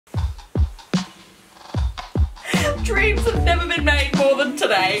dreams have never been made more than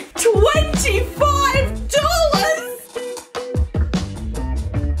today.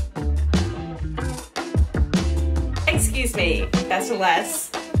 $25! Excuse me, better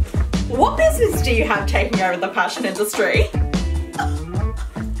less. What business do you have taking over the fashion industry?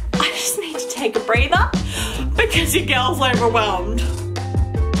 I just need to take a breather because your girl's overwhelmed.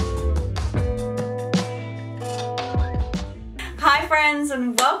 Hi friends,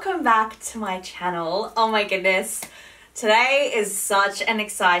 and welcome back to my channel. Oh my goodness, today is such an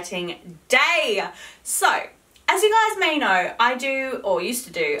exciting day. So, as you guys may know, I do, or used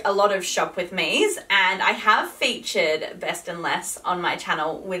to do, a lot of shop with me's, and I have featured Best and Less on my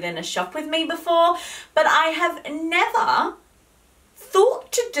channel within a shop with me before, but I have never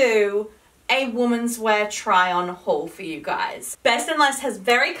thought to do a woman's wear try on haul for you guys. Best and Less has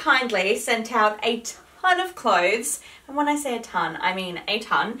very kindly sent out a ton of clothes, and when I say a ton, I mean a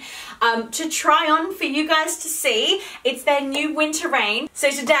ton, to try on for you guys to see. It's their new winter range. So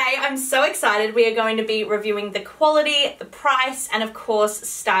today I'm so excited. We are going to be reviewing the quality, the price, and of course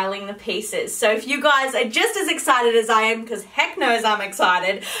styling the pieces. So if you guys are just as excited as I am, because heck knows I'm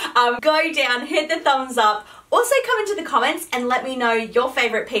excited, go down, hit the thumbs up. Also come into the comments and let me know your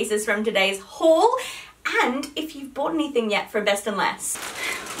favorite pieces from today's haul, and if you've bought anything yet from Best and Less.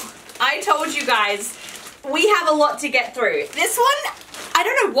 I told you guys, we have a lot to get through. This one, I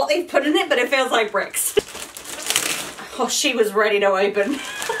don't know what they've put in it, but it feels like bricks. Oh, she was ready to open.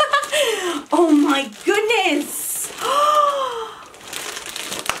 Oh my goodness.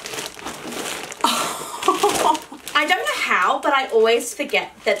 I don't know how, but I always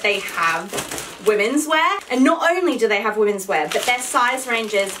forget that they have women's wear. And not only do they have women's wear, but their size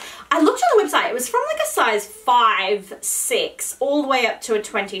ranges. I looked on the website, it was from like a size 5, 6, all the way up to a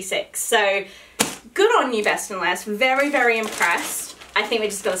 26. So good on you, Best and Less. Very, very impressed. I think we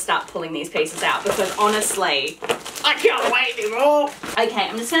just got to start pulling these pieces out because honestly, I can't wait anymore. Okay,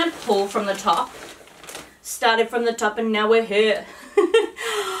 I'm just going to pull from the top. Started from the top and now we're here.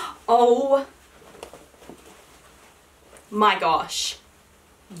 Oh my gosh.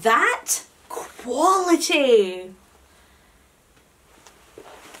 That quality.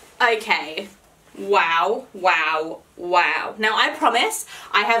 Okay. Wow, wow, wow. Now I promise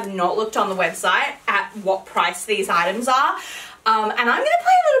I have not looked on the website at what price these items are. And I'm going to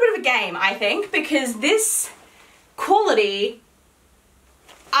play a little bit of a game, I think, because this quality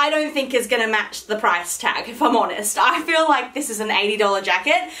I don't think is going to match the price tag, if I'm honest. I feel like this is an $80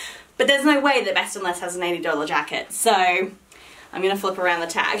 jacket, but there's no way that Best and Less has an $80 jacket. So I'm going to flip around the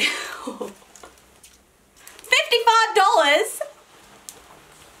tag. $55?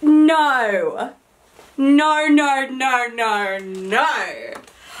 No. No, no, no, no, no.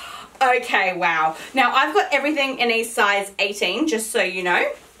 Okay, wow. Now, I've got everything in a size 18, just so you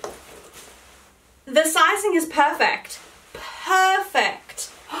know. The sizing is perfect. Perfect.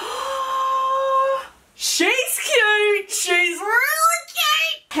 She's cute. She's really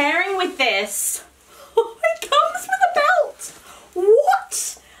cute. Pairing with this, it comes with a belt.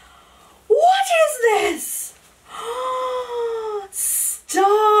 What? What is this?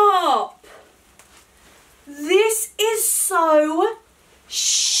 Stop. This is so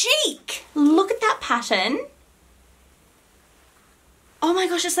chic. Look at that pattern. Oh my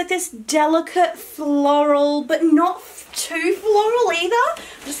gosh, it's like this delicate floral, but not too floral either.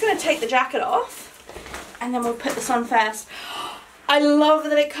 I'm just going to take the jacket off and then we'll put this on first. I love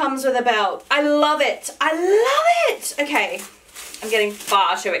that it comes with a belt. I love it. I love it. Okay, I'm getting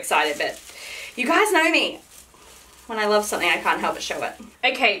far too excited, but you guys know me. When I love something, I can't help but show it.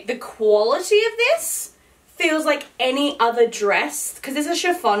 Okay, the quality of this feels like any other dress, because it's a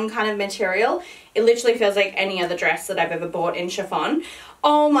chiffon kind of material. It literally feels like any other dress that I've ever bought in chiffon.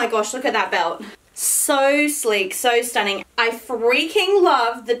 Oh my gosh, look at that belt. So sleek, so stunning. I freaking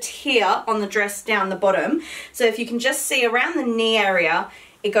love the tier on the dress down the bottom. So if you can just see around the knee area,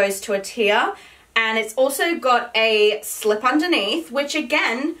 it goes to a tier. And it's also got a slip underneath, which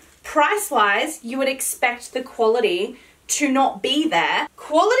again, price-wise, you would expect the quality to not be there.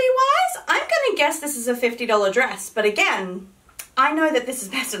 Quality-wise, I'm gonna guess this is a $50 dress, but again, I know that this is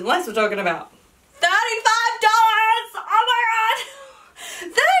Best and Less we're talking about. $35! Oh my god!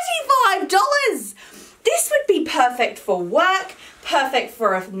 $35! This would be perfect for work, perfect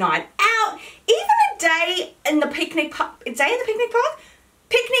for a night out, even a day in the picnic park. Picnic in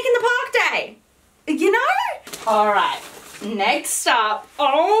the park day. You know? Alright, next up.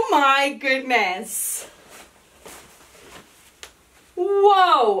 Oh my goodness.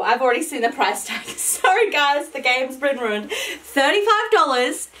 Whoa, I've already seen the price tag. Sorry guys, the game's been ruined.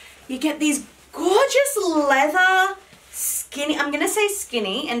 $35. You get these gorgeous leather skinny, I'm gonna say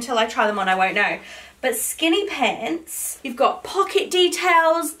skinny until I try them on, I won't know. but skinny pants. You've got pocket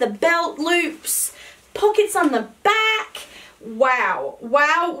details, the belt loops, pockets on the back. Wow,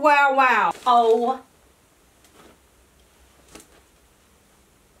 wow, wow, wow. Oh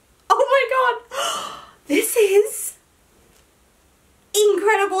my God. This is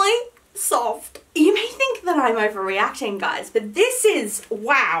incredibly soft. You may think that I'm overreacting, guys, but this is,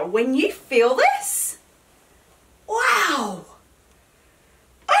 wow, when you feel this, wow.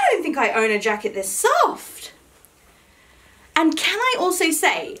 I don't think I own a jacket this soft. And can I also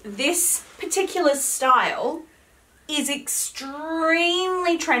say, this particular style is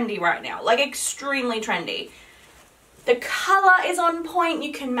extremely trendy right now, like extremely trendy. The color is on point.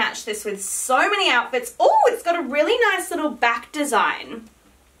 You can match this with so many outfits. Oh, it's got a really nice little back design.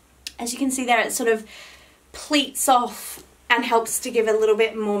 As you can see there, it sort of pleats off and helps to give a little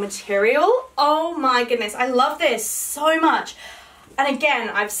bit more material. Oh my goodness, I love this so much. And again,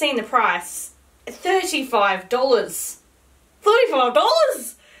 I've seen the price, $35.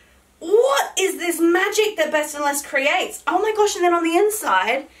 $35! What is this magic that Best and Less creates? Oh my gosh, and then on the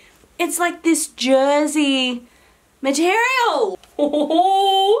inside, it's like this jersey material.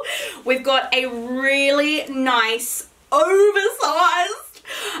 Oh, we've got a really nice oversized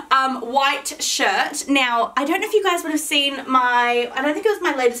white shirt. Now, I don't know if you guys would have seen I don't think it was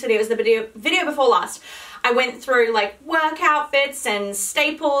my latest video, it was the video before last. I went through like work outfits and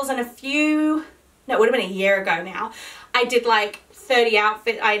staples and a few, no, it would have been a year ago now. I did like 30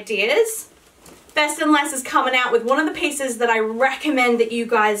 outfit ideas. Best and Less is coming out with one of the pieces that I recommend that you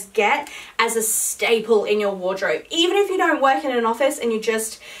guys get as a staple in your wardrobe. Even if you don't work in an office and you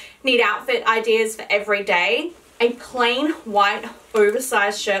just need outfit ideas for every day, a plain white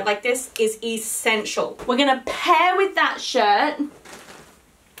oversized shirt like this is essential. We're gonna pair with that shirt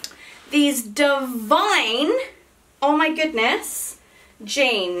these divine, oh my goodness,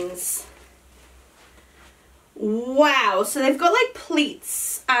 jeans. Wow, so they've got like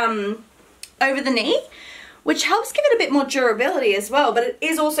pleats over the knee, which helps give it a bit more durability as well, but it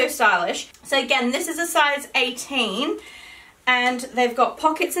is also stylish. So again, this is a size 18, and they've got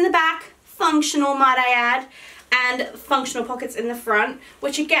pockets in the back, functional might I add, and functional pockets in the front,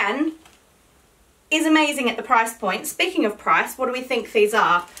 which again is amazing at the price point. Speaking of price, what do we think these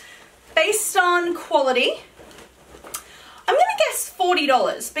are? Based on quality, I'm gonna guess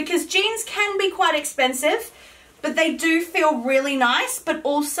 $40, because jeans can be quite expensive, but they do feel really nice, but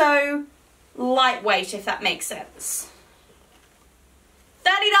also lightweight, if that makes sense.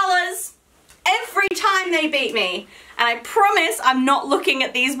 $30 every time they beat me, and I promise I'm not looking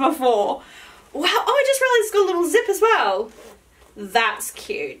at these before. Wow, oh, I just realized it's got a little zip as well. That's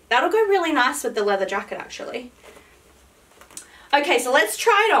cute. That'll go really nice with the leather jacket, actually. Okay, so let's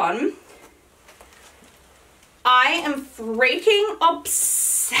try it on. I am freaking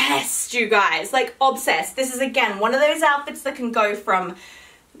obsessed, you guys. Like, obsessed. This is, again, one of those outfits that can go from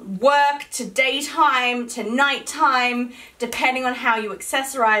work to daytime to nighttime, depending on how you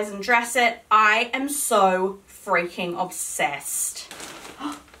accessorize and dress it. I am so freaking obsessed.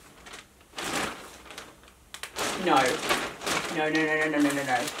 No. No, no, no, no, no, no, no,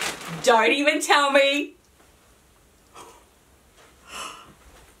 no. Don't even tell me.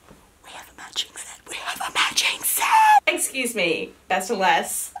 We have a matching set. We have a matching set. Excuse me, Best and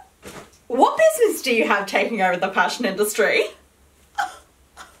Less. What business do you have taking over the fashion industry?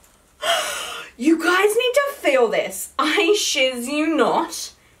 You guys need to feel this. I shiz you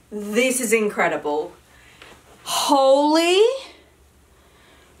not. This is incredible. Holy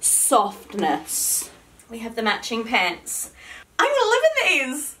softness. We have the matching pants. I'm gonna live in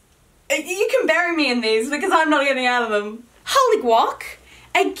these. You can bury me in these because I'm not getting out of them. Holy guac.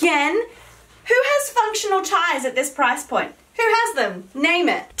 Again, who has functional ties at this price point? Who has them? Name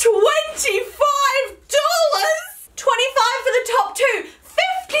it. $25! $25 for the top two.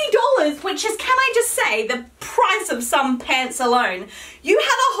 $50, which is, can I just say, the price of some pants alone. You have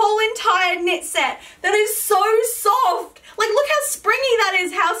a whole entire knit set that is so soft. Like, look how springy that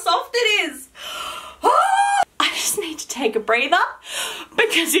is, how soft it is. Oh, I just need to take a breather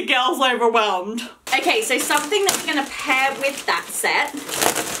because your girl's overwhelmed. Okay, so something that's gonna pair with that set,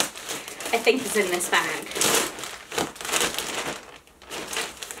 I think is in this bag.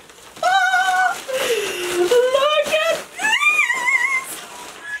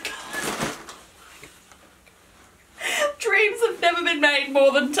 Made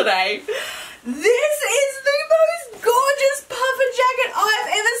more than today. This is the most gorgeous puffer jacket I've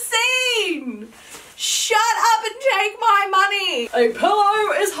ever seen. Shut up and take my money. A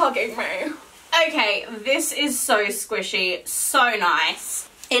pillow is hugging me. Okay, this is so squishy, so nice.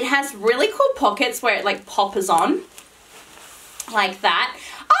 It has really cool pockets where it like poppers on like that.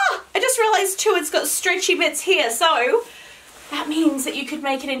 Ah, I just just realized too it's got stretchy bits here, so that means that you could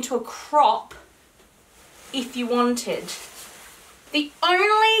make it into a crop if you wanted. The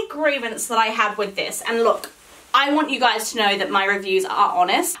only grievance that I had with this, and look, I want you guys to know that my reviews are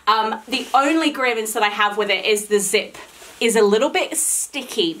honest. The only grievance that I have with it is the zip is a little bit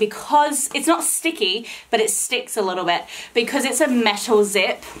sticky, because it's not sticky, but it sticks a little bit because it's a metal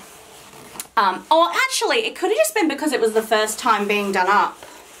zip. Or actually, it could have just been because it was the first time being done up.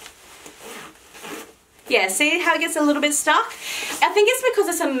 Yeah, see how it gets a little bit stuck? I think it's because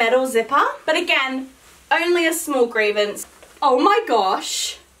it's a metal zipper, but again, only a small grievance. Oh my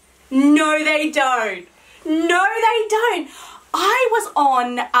gosh. No, they don't. No, they don't. I was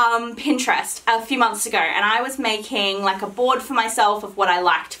on Pinterest a few months ago, and I was making like a board for myself of what I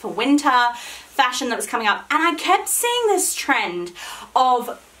liked for winter fashion that was coming up, and I kept seeing this trend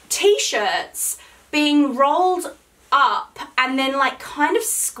of t-shirts being rolled up and then like kind of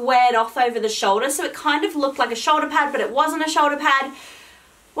squared off over the shoulder, so it kind of looked like a shoulder pad, but it wasn't a shoulder pad.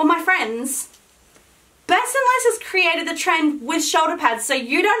 Well, my friends, Best and Less has created the trend with shoulder pads, so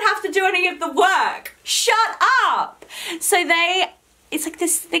you don't have to do any of the work. Shut up! So it's like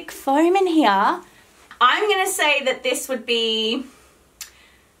this thick foam in here. I'm gonna say that this would be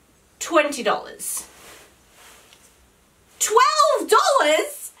 $20.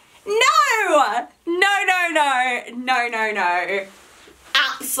 $12? No! No.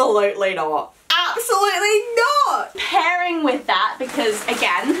 Absolutely not. Absolutely not! Pairing with that, because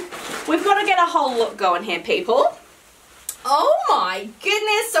again, we've got to get a whole look going here, people. Oh my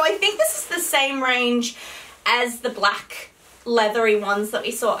goodness. So I think this is the same range as the black leathery ones that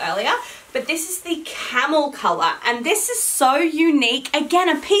we saw earlier, but this is the camel color, and this is so unique. Again,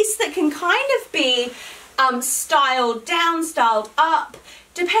 a piece that can kind of be styled down, styled up,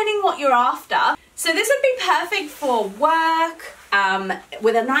 depending what you're after. So this would be perfect for work,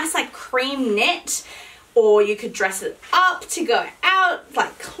 with a nice like cream knit, or you could dress it up to go out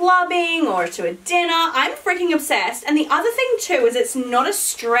like clubbing or to a dinner. I'm freaking obsessed. And the other thing too is it's not a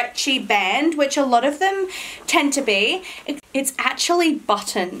stretchy band, which a lot of them tend to be. It's actually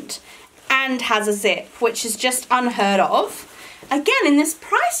buttoned and has a zip, which is just unheard of, again, in this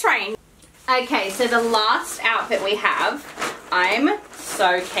price range. Okay, so the last outfit we have, I'm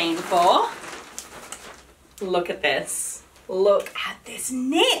so keen for. Look at this. Look at this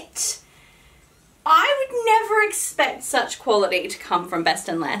knit. I would never expect such quality to come from Best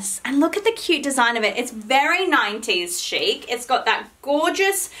and Less. And look at the cute design of it. It's very 90s chic. It's got that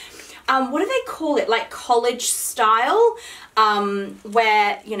gorgeous, what do they call it? Like college style,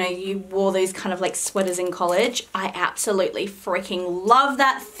 where, you know, you wore these kind of like sweaters in college. I absolutely freaking love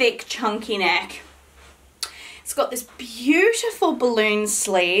that thick, chunky neck. It's got this beautiful balloon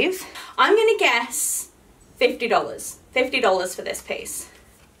sleeve. I'm gonna guess $50. $50 for this piece.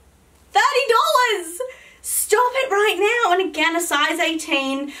 $30! Stop it right now. And again, a size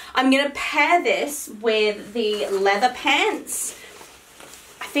 18. I'm gonna pair this with the leather pants.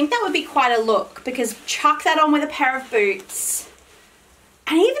 I think that would be quite a look, because chuck that on with a pair of boots.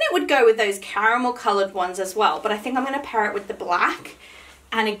 And even it would go with those caramel colored ones as well, but I think I'm gonna pair it with the black.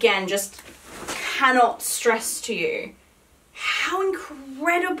 And again, just cannot stress to you how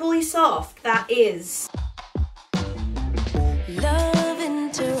incredibly soft that is. Love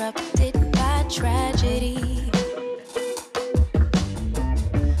interrupted by tragedy,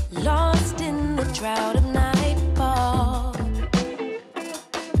 lost in the drought of nightfall,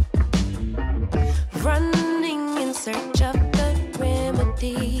 running in search of the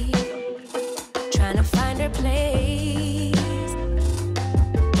remedy, trying to find her place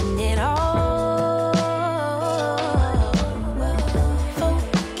in it all.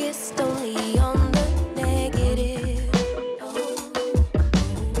 Focused only on the negative.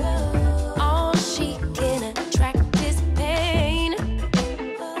 All she can attract is pain.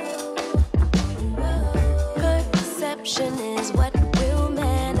 Perception is what will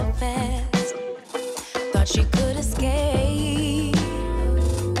manifest. Thought she could escape,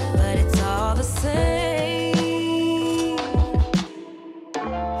 but it's all the same.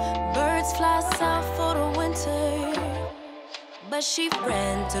 Birds fly south for the winter, but she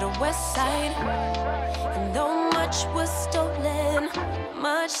ran to the west side. And though much was stolen,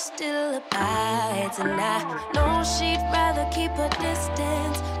 much still abides. And I know she'd rather keep her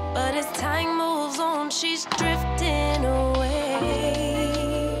distance, but as time moves on, she's drifting away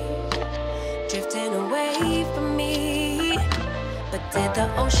from me. But did the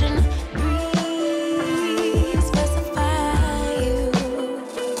ocean breeze specify you?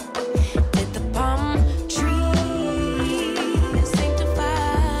 Did the palm trees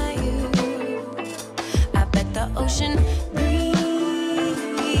sanctify you? I bet the ocean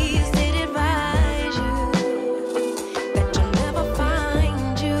breeze did.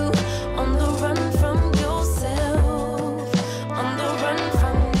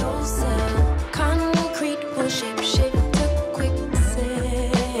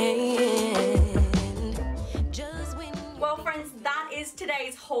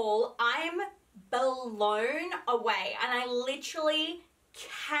 haul, I'm blown away, and I literally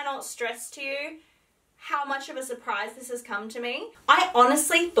cannot stress to you how much of a surprise this has come to me. I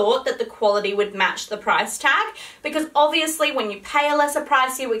honestly thought that the quality would match the price tag, because obviously when you pay a lesser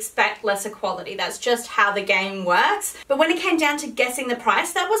price, you expect lesser quality. That's just how the game works. But when it came down to guessing the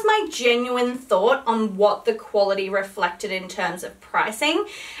price, that was my genuine thought on what the quality reflected in terms of pricing.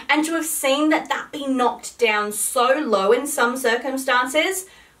 And to have seen that be knocked down so low in some circumstances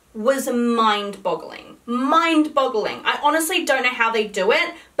was mind-boggling. Mind-boggling. I honestly don't know how they do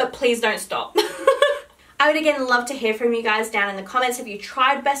it, but please don't stop. I would again love to hear from you guys down in the comments. Have you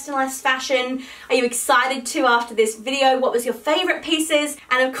tried Best and Less fashion? Are you excited to after this video? What was your favorite pieces?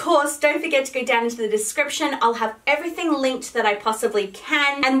 And of course, don't forget to go down into the description. I'll have everything linked that I possibly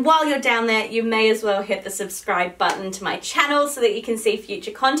can. And while you're down there, you may as well hit the subscribe button to my channel so that you can see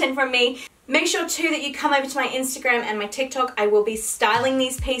future content from me. Make sure too that you come over to my Instagram and my TikTok. I will be styling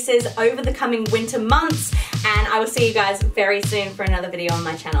these pieces over the coming winter months, and I will see you guys very soon for another video on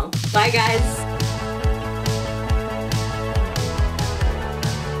my channel. Bye guys.